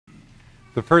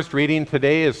The first reading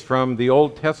today is from the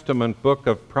Old Testament book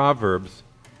of Proverbs,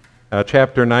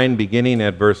 chapter 9, beginning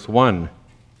at verse 1.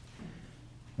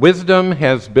 Wisdom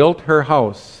has built her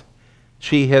house.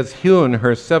 She has hewn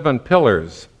her 7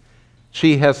 pillars.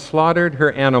 She has slaughtered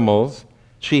her animals.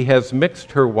 She has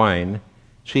mixed her wine.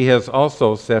 She has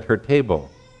also set her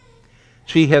table.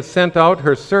 She has sent out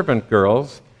her servant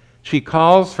girls. She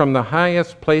calls from the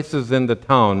highest places in the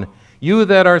town, "You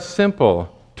that are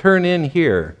simple, turn in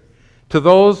here." To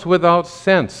those without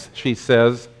sense, she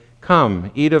says,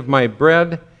 "Come, eat of my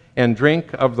bread and drink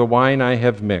of the wine I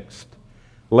have mixed.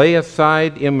 Lay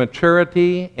aside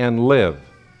immaturity and live,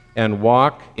 and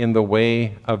walk in the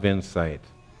way of insight."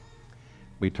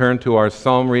 We turn to our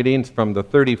psalm readings from the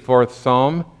 34th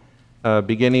Psalm,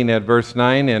 beginning at verse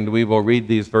 9, and we will read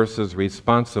these verses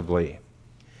responsively.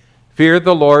 Fear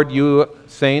the Lord, you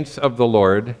saints of the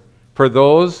Lord, for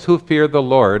those who fear the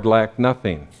Lord lack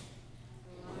nothing.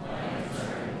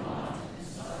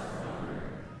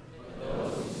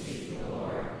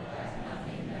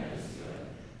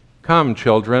 Come,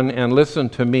 children, and listen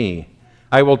to me.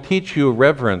 I will teach you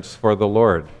reverence for the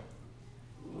Lord.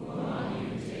 Who among you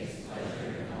takes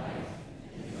pleasure in life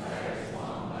and desires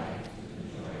long life to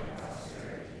enjoy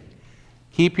prosperity?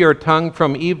 Keep your tongue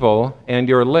from evil and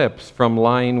your lips from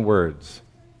lying words.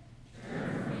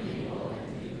 Turn from evil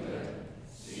and do good.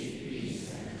 Seek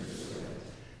peace and pursue it.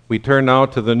 We turn now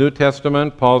to the New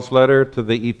Testament, Paul's letter to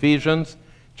the Ephesians,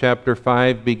 chapter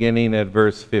 5, beginning at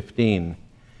verse 15.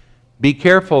 Be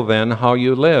careful then how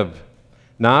you live,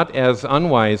 not as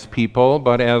unwise people,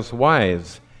 but as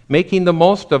wise, making the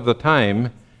most of the time,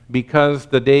 because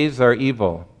the days are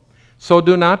evil. So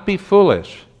do not be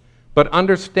foolish, but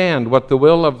understand what the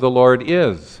will of the Lord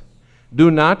is. Do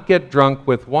not get drunk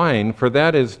with wine, for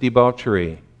that is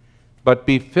debauchery, but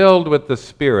be filled with the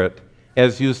Spirit,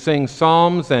 as you sing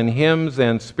psalms and hymns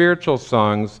and spiritual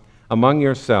songs among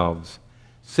yourselves,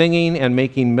 singing and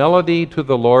making melody to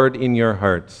the Lord in your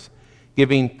hearts,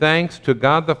 giving thanks to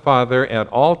God the Father at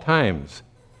all times,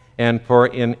 and for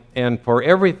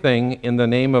everything in the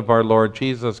name of our Lord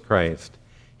Jesus Christ.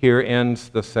 Here ends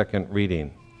the second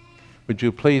reading. Would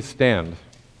you please stand?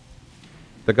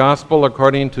 The Gospel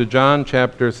according to John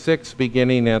chapter 6,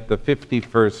 beginning at the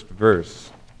 51st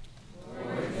verse.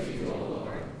 Glory to you, O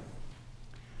Lord.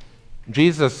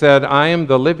 Jesus said, "I am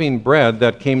the living bread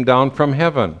that came down from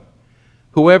heaven.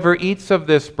 Whoever eats of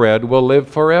this bread will live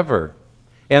forever.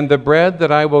 And the bread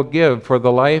that I will give for the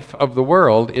life of the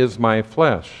world is my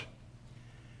flesh."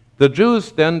 The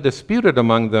Jews then disputed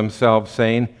among themselves,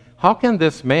 saying, "How can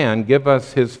this man give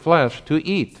us his flesh to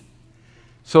eat?"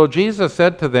 So Jesus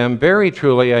said to them, "Very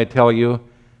truly I tell you,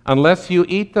 unless you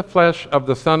eat the flesh of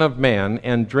the Son of Man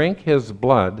and drink his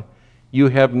blood, you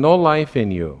have no life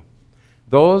in you.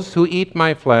 Those who eat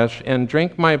my flesh and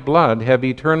drink my blood have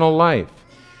eternal life,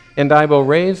 and I will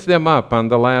raise them up on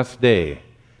the last day.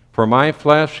 For my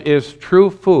flesh is true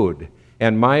food,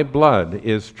 and my blood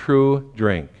is true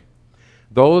drink.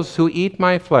 Those who eat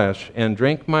my flesh and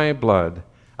drink my blood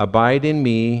abide in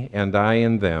me, and I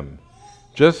in them.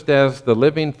 Just as the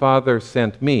living Father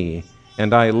sent me,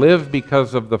 and I live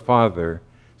because of the Father,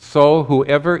 so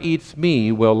whoever eats me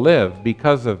will live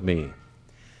because of me.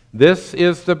 This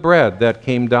is the bread that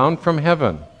came down from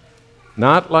heaven,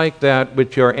 not like that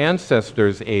which your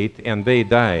ancestors ate and they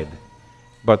died.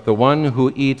 But the one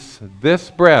who eats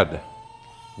this bread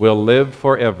will live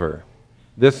forever."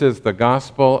 This is the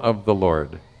gospel of the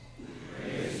Lord.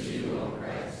 Praise to you, O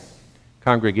Christ.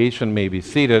 Congregation may be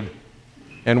seated,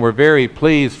 and we're very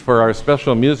pleased for our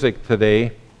special music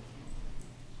today,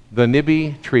 the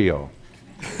Nibby Trio.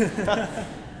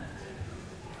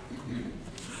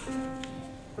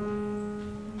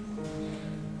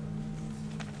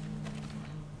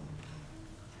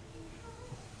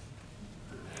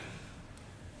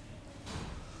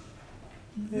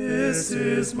 This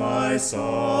is my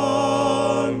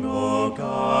song, O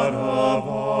God of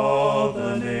all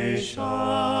the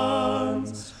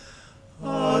nations,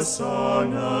 a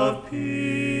song of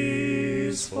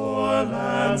peace for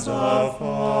lands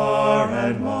afar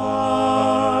and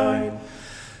wide.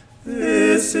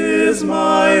 This is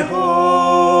my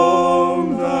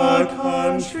home, the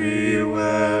country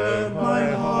where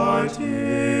my heart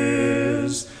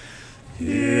is.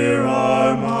 Here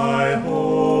are my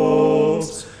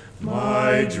hopes,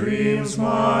 my dreams,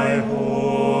 my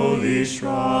holy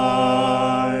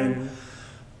shrine.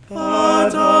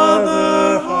 But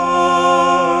other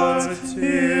hearts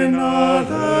in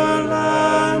other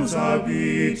lands are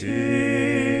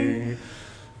beating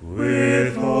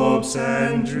with hopes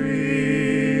and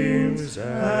dreams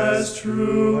as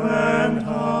true and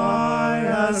high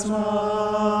as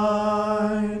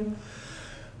mine.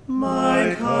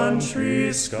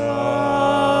 country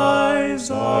skies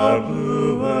are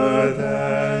bluer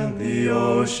than the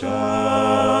ocean,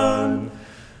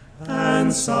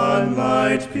 and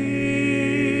sunlight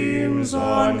beams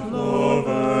on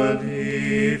clover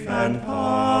leaf and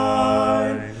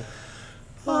pine.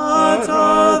 But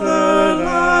other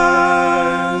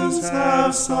lands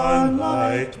have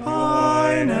sunlight,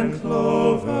 pine, and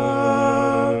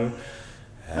clover,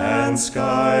 and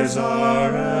skies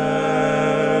are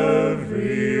everywhere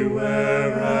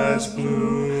as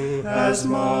blue as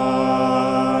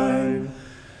mine.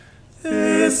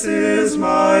 This is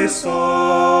my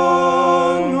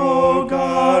song, O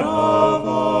God of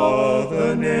all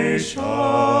the nations,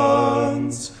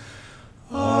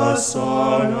 a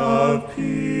song of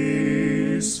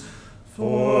peace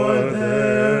for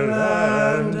their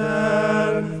land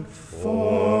and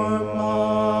for mine.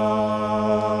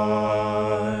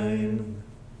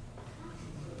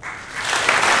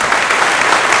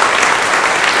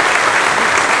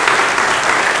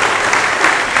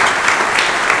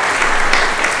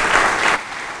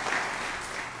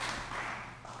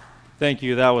 Thank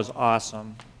you. That was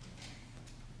awesome.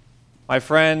 My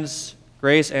friends,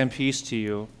 grace and peace to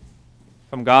you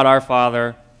from God our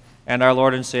Father and our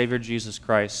Lord and Savior Jesus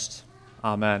Christ.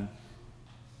 Amen.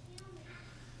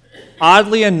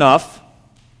 Oddly enough,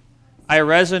 I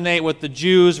resonate with the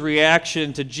Jews'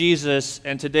 reaction to Jesus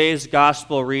in today's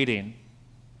gospel reading.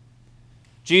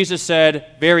 Jesus said,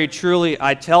 "Very truly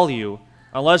I tell you,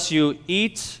 unless you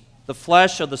eat the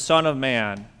flesh of the Son of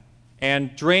Man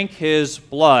and drink his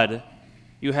blood,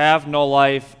 you have no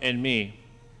life in me."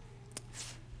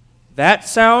 That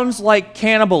sounds like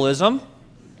cannibalism,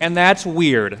 and that's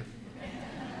weird.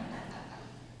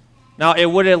 Now, it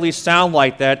would at least sound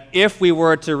like that if we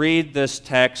were to read this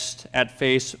text at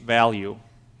face value.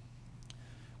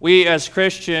 We as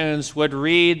Christians would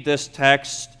read this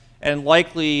text and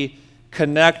likely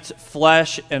connect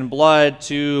flesh and blood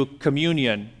to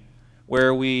communion,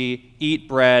 where we eat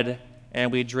bread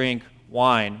and we drink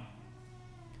wine.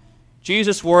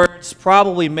 Jesus' words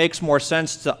probably makes more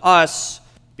sense to us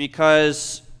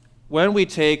because when we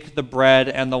take the bread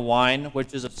and the wine,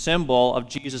 which is a symbol of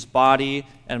Jesus' body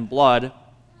and blood,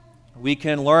 we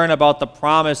can learn about the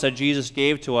promise that Jesus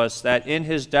gave to us that in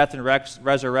his death and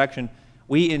resurrection,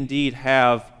 we indeed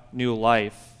have new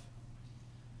life.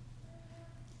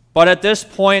 But at this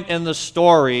point in the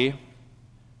story,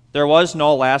 there was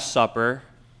no Last Supper,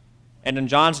 and in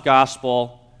John's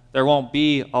Gospel, there won't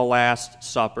be a Last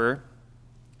Supper.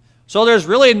 So there's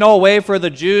really no way for the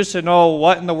Jews to know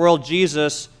what in the world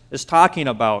Jesus is talking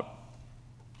about,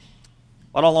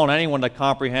 let alone anyone to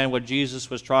comprehend what Jesus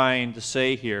was trying to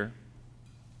say here.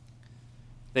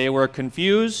 They were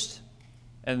confused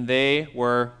and they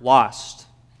were lost.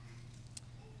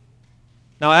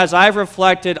 Now, as I've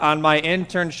reflected on my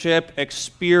internship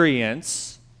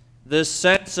experience, this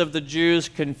sense of the Jews'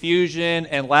 confusion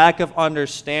and lack of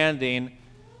understanding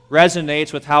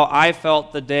resonates with how I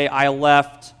felt the day I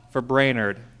left for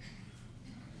Brainerd.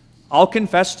 I'll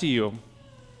confess to you,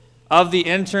 of the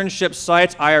internship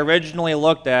sites I originally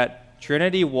looked at,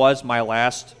 Trinity was my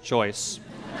last choice.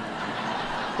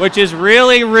 Which is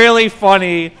really, really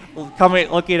funny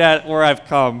looking at where I've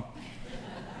come.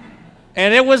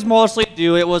 And it was mostly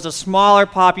due, it was a smaller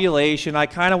population. I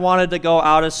kind of wanted to go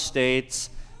out of state.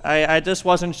 I just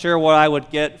wasn't sure what I would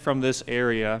get from this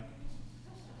area.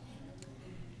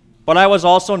 But I was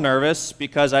also nervous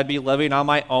because I'd be living on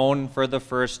my own for the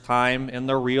first time in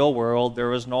the real world. There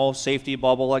was no safety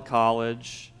bubble at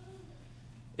college.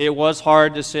 It was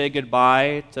hard to say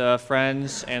goodbye to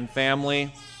friends and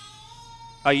family.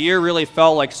 A year really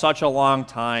felt like such a long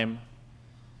time.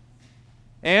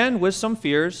 And with some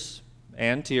fears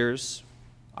and tears,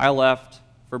 I left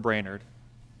for Brainerd.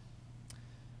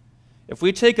 If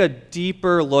we take a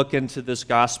deeper look into this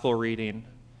gospel reading,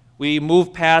 we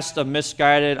move past a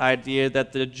misguided idea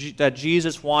that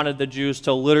Jesus wanted the Jews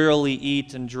to literally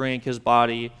eat and drink his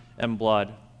body and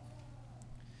blood.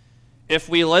 If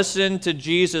we listen to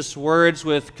Jesus' words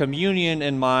with communion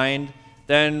in mind,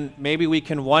 then maybe we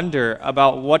can wonder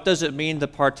about what does it mean to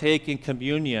partake in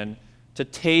communion, to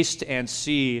taste and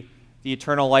see the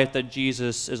eternal life that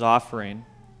Jesus is offering.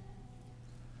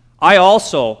 I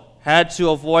also had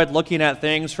to avoid looking at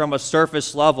things from a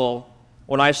surface level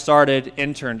when I started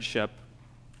internship.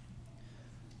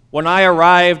 When I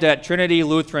arrived at Trinity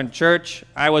Lutheran Church,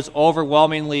 I was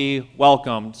overwhelmingly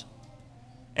welcomed,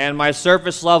 and my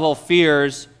surface level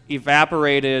fears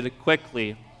evaporated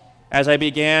quickly as I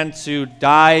began to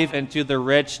dive into the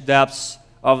rich depths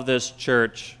of this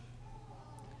church.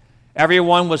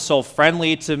 Everyone was so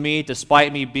friendly to me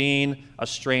despite me being a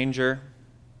stranger.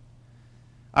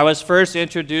 I was first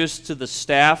introduced to the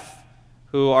staff,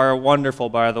 who are wonderful,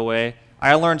 by the way.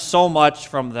 I learned so much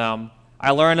from them.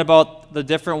 I learned about the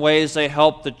different ways they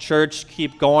help the church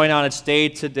keep going on its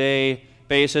day-to-day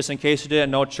basis. In case you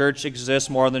didn't know, church exists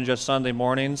more than just Sunday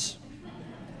mornings.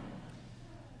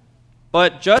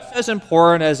 But just as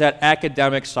important as that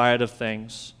academic side of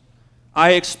things,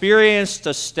 I experienced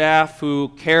a staff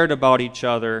who cared about each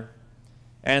other,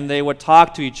 and they would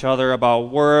talk to each other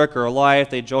about work or life.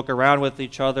 They'd joke around with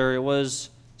each other. It was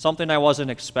something I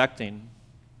wasn't expecting.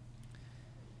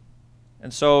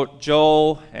 And so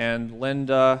Joe and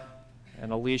Linda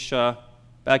and Alicia,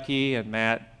 Becky and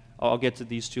Matt, I'll get to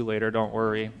these two later, don't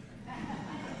worry.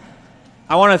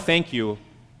 I want to thank you.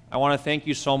 I want to thank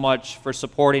you so much for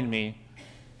supporting me,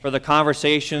 for the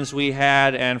conversations we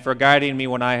had, and for guiding me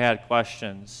when I had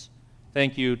questions.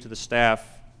 Thank you to the staff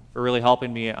for really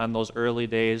helping me on those early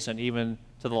days and even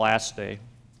to the last day.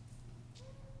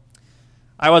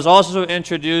 I was also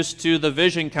introduced to the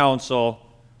Vision Council,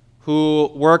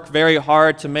 who work very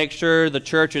hard to make sure the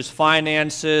church's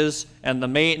finances and the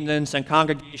maintenance and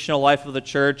congregational life of the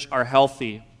church are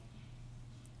healthy.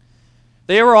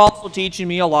 They were also teaching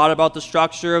me a lot about the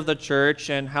structure of the church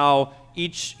and how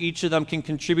each of them can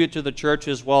contribute to the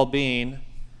church's well-being.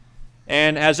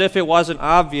 And as if it wasn't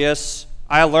obvious,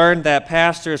 I learned that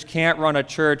pastors can't run a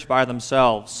church by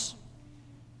themselves.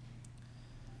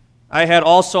 I had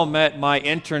also met my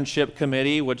internship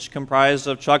committee, which comprised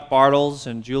of Chuck Bartles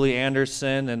and Julie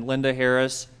Anderson and Linda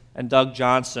Harris and Doug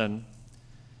Johnson.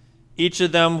 Each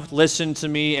of them listened to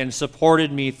me and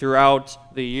supported me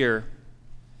throughout the year.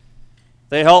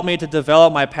 They helped me to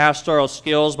develop my pastoral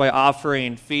skills by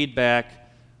offering feedback,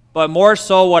 but more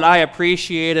so what I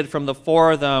appreciated from the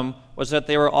four of them was that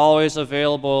they were always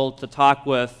available to talk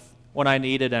with when I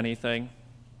needed anything.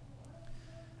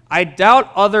 I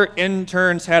doubt other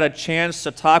interns had a chance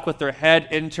to talk with their head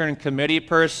intern committee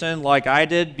person like I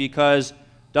did, because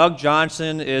Doug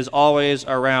Johnson is always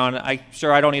around. I'm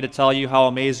sure I don't need to tell you how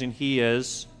amazing he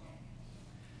is.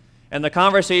 And the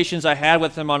conversations I had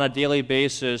with him on a daily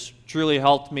basis truly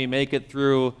helped me make it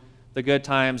through the good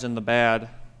times and the bad.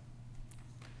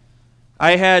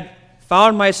 I had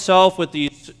found myself with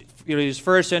these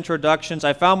first introductions,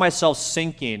 I found myself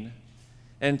sinking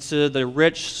into the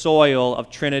rich soil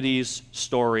of Trinity's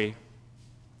story.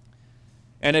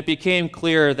 And it became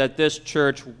clear that this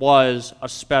church was a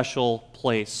special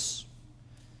place.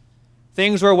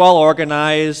 Things were well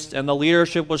organized, and the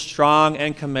leadership was strong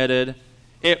and committed.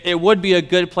 It would be a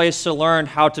good place to learn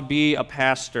how to be a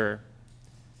pastor.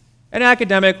 And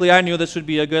academically, I knew this would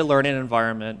be a good learning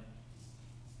environment.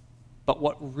 But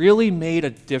what really made a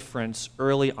difference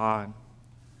early on,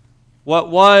 what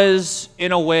was,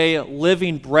 in a way,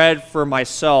 living bread for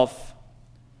myself,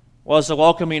 was the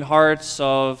welcoming hearts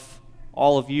of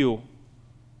all of you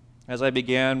as I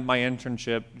began my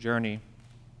internship journey.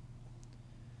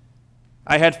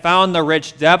 I had found the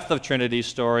rich depth of Trinity's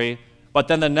story, but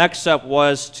then the next step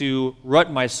was to root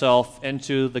myself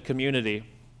into the community.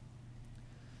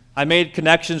 I made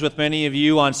connections with many of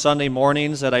you on Sunday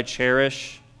mornings that I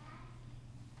cherish.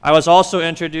 I was also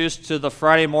introduced to the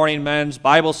Friday morning men's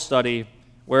Bible study,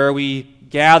 where we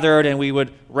gathered and we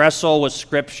would wrestle with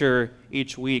Scripture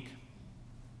each week.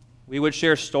 We would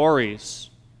share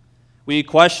stories. We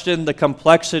questioned the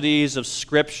complexities of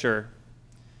Scripture.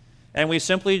 And we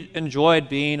simply enjoyed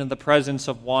being in the presence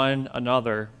of one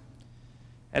another.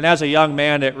 And as a young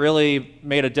man, it really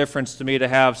made a difference to me to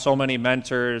have so many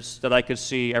mentors that I could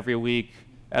see every week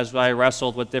as I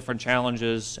wrestled with different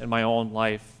challenges in my own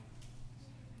life.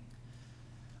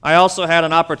 I also had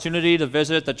an opportunity to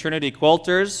visit the Trinity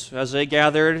Quilters as they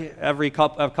gathered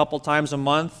a couple times a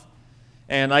month,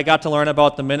 and I got to learn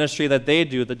about the ministry that they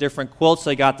do, the different quilts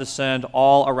they got to send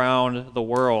all around the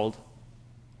world.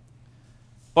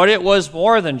 But it was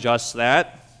more than just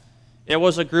that. It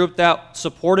was a group that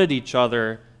supported each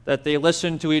other, that they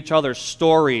listened to each other's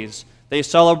stories, they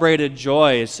celebrated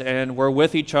joys, and were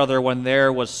with each other when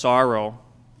there was sorrow.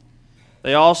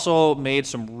 They also made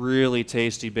some really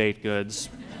tasty baked goods.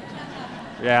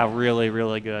 Yeah, really,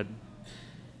 really good.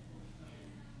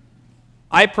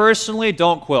 I personally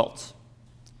don't quilt.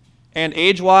 And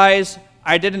age-wise,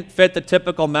 I didn't fit the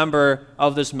typical member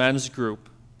of this men's group.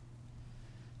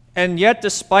 And yet,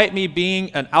 despite me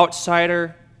being an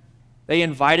outsider, they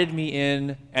invited me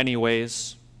in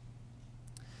anyways.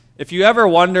 If you ever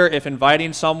wonder if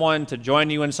inviting someone to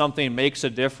join you in something makes a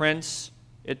difference,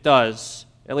 it does.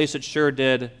 At least it sure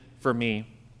did for me.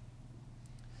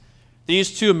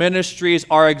 These two ministries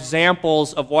are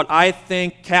examples of what I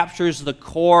think captures the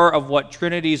core of what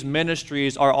Trinity's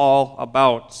ministries are all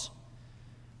about.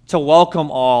 To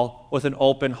welcome all with an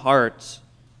open heart,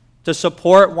 to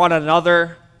support one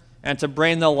another, and to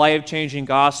bring the life-changing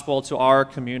gospel to our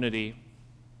community.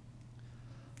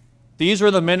 These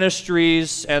were the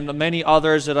ministries and the many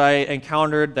others that I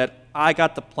encountered that I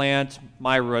got to plant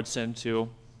my roots into,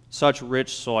 such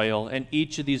rich soil, and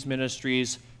each of these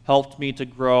ministries helped me to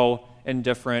grow in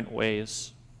different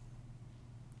ways.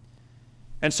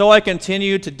 And so I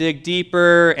continued to dig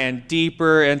deeper and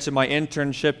deeper into my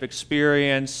internship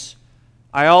experience.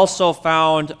 I also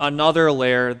found another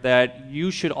layer that you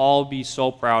should all be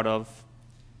so proud of.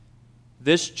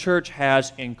 This church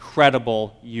has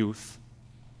incredible youth.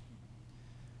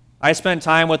 I spent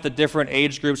time with the different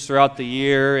age groups throughout the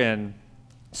year in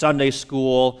Sunday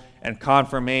school and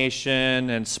confirmation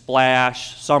and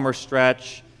splash, summer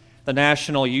stretch, the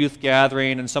National Youth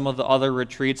Gathering, and some of the other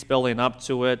retreats building up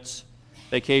to it,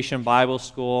 Vacation Bible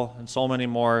School, and so many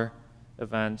more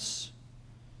events.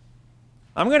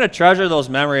 I'm going to treasure those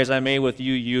memories I made with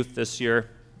you youth this year.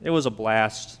 It was a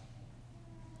blast.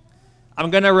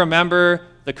 I'm going to remember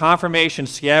the confirmation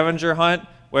scavenger hunt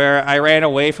where I ran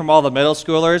away from all the middle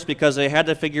schoolers because they had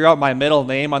to figure out my middle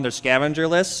name on their scavenger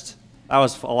list. That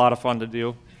was a lot of fun to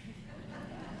do.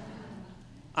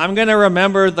 I'm going to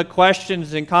remember the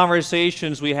questions and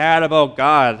conversations we had about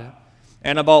God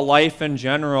and about life in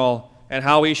general and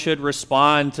how we should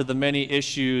respond to the many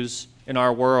issues in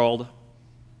our world.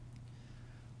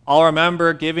 I'll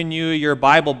remember giving you your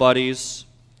Bible buddies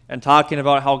and talking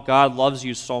about how God loves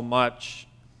you so much.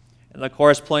 And of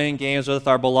course, playing games with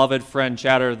our beloved friend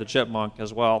Chatter the Chipmunk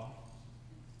as well.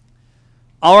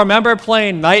 I'll remember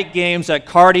playing night games at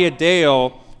Cardia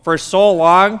Deo for so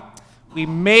long, we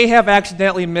may have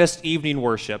accidentally missed evening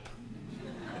worship.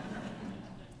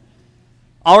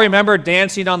 I'll remember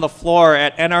dancing on the floor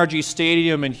at NRG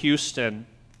Stadium in Houston.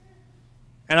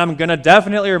 And I'm going to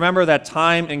definitely remember that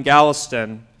time in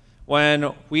Galveston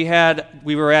when we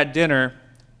were at dinner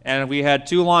and we had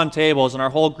 2 lawn tables and our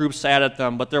whole group sat at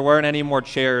them, but there weren't any more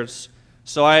chairs.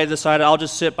 So I decided I'll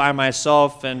just sit by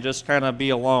myself and just kind of be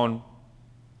alone.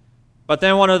 But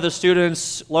then one of the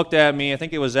students looked at me, I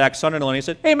think it was Zach Sunderland, he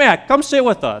said, "Hey Matt, come sit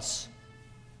with us."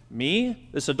 Me,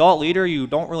 this adult leader you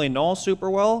don't really know super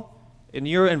well, and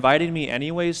you're inviting me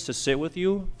anyways to sit with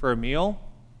you for a meal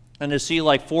and to see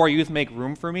like 4 youth make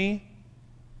room for me?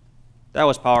 That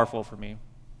was powerful for me.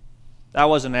 That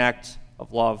was an act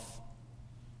of love.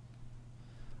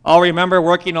 I'll remember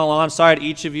working alongside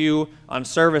each of you on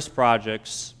service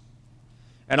projects.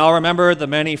 And I'll remember the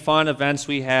many fun events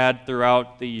we had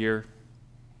throughout the year.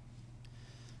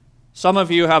 Some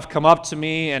of you have come up to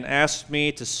me and asked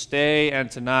me to stay and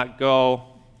to not go.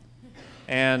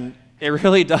 And it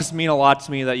really does mean a lot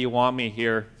to me that you want me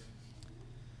here.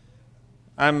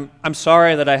 I'm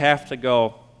sorry that I have to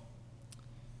go.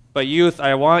 But youth,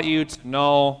 I want you to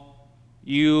know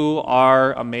you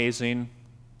are amazing.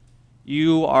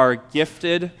 You are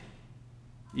gifted.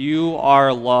 You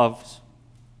are loved.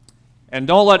 And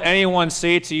don't let anyone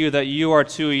say to you that you are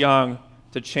too young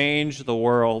to change the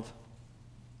world.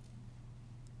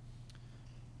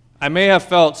 I may have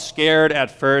felt scared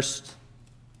at first,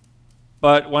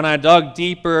 but when I dug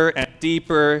deeper and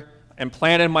deeper and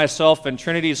planted myself in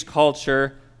Trinity's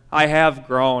culture, I have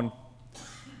grown.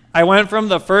 I went from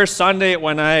the first Sunday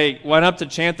when I went up to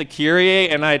chant the Kyrie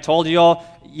and I told you all,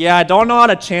 yeah, I don't know how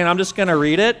to chant, I'm just going to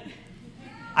read it.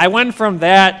 I went from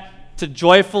that to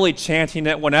joyfully chanting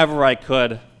it whenever I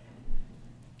could.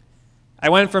 I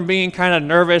went from being kind of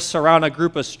nervous around a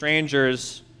group of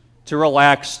strangers to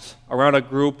relaxed around a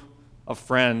group of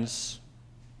friends.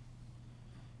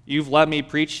 You've let me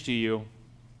preach to you,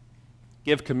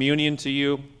 give communion to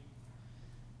you,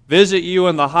 visit you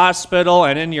in the hospital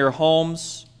and in your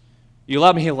homes. You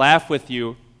let me laugh with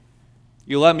you.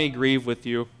 You let me grieve with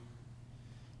you.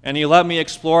 And you let me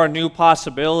explore new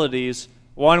possibilities.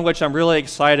 One which I'm really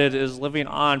excited is living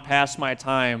on past my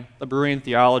time, the Berean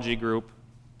Theology Group.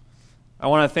 I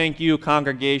want to thank you,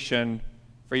 congregation,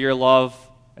 for your love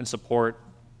and support.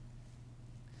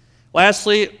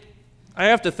 Lastly, I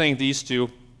have to thank these two,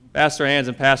 Pastor Hans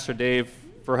and Pastor Dave,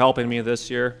 for helping me this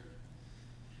year.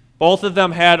 Both of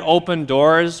them had open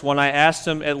doors when I asked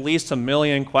them at least 1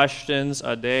 million questions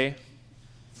a day.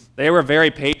 They were very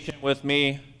patient with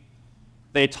me.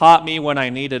 They taught me when I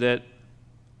needed it.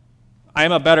 I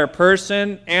am a better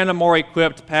person and a more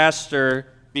equipped pastor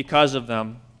because of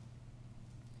them.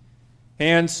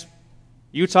 Hans,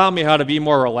 you taught me how to be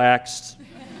more relaxed.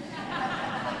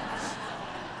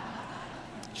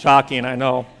 Shocking, I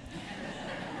know.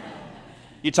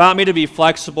 You taught me to be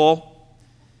flexible,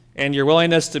 and your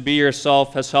willingness to be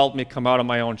yourself has helped me come out of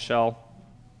my own shell.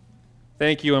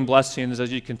 Thank you and blessings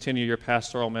as you continue your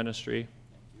pastoral ministry.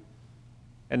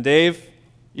 And Dave,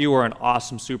 You were an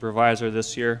awesome supervisor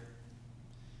this year.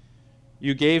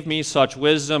 You gave me such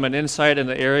wisdom and insight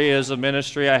into areas of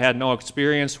ministry I had no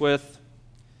experience with.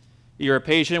 You were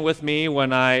patient with me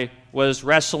when I was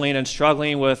wrestling and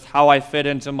struggling with how I fit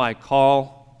into my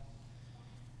call.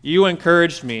 You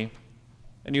encouraged me,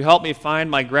 and you helped me find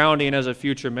my grounding as a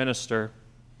future minister.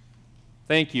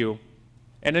 Thank you,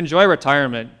 and enjoy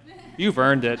retirement. You've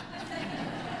earned it.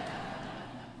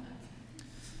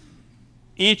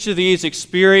 Each of these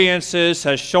experiences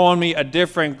has shown me a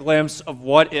different glimpse of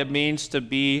what it means to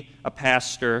be a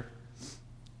pastor.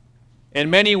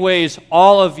 In many ways,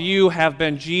 all of you have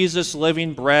been Jesus'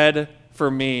 living bread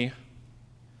for me,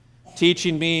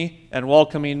 teaching me and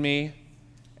welcoming me,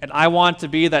 and I want to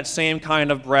be that same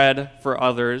kind of bread for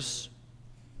others.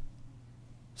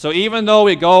 So even though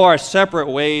we go our separate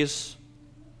ways,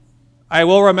 I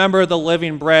will remember the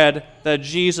living bread that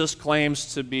Jesus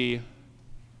claims to be.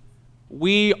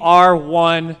 We are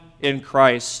one in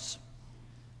Christ.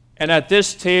 And at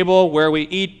this table where we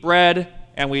eat bread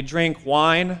and we drink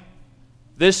wine,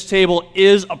 this table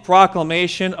is a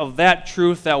proclamation of that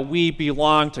truth that we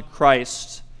belong to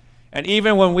Christ. And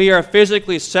even when we are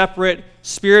physically separate,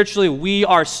 spiritually, we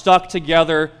are stuck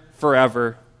together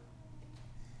forever.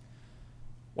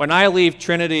 When I leave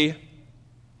Trinity,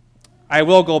 I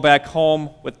will go back home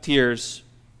with tears.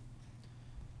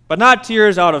 But not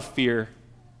tears out of fear,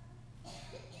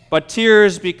 but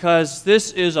tears because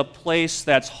this is a place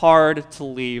that's hard to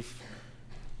leave.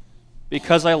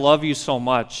 Because I love you so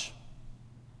much.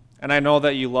 And I know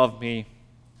that you love me.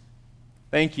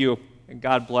 Thank you, and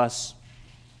God bless.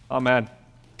 Amen.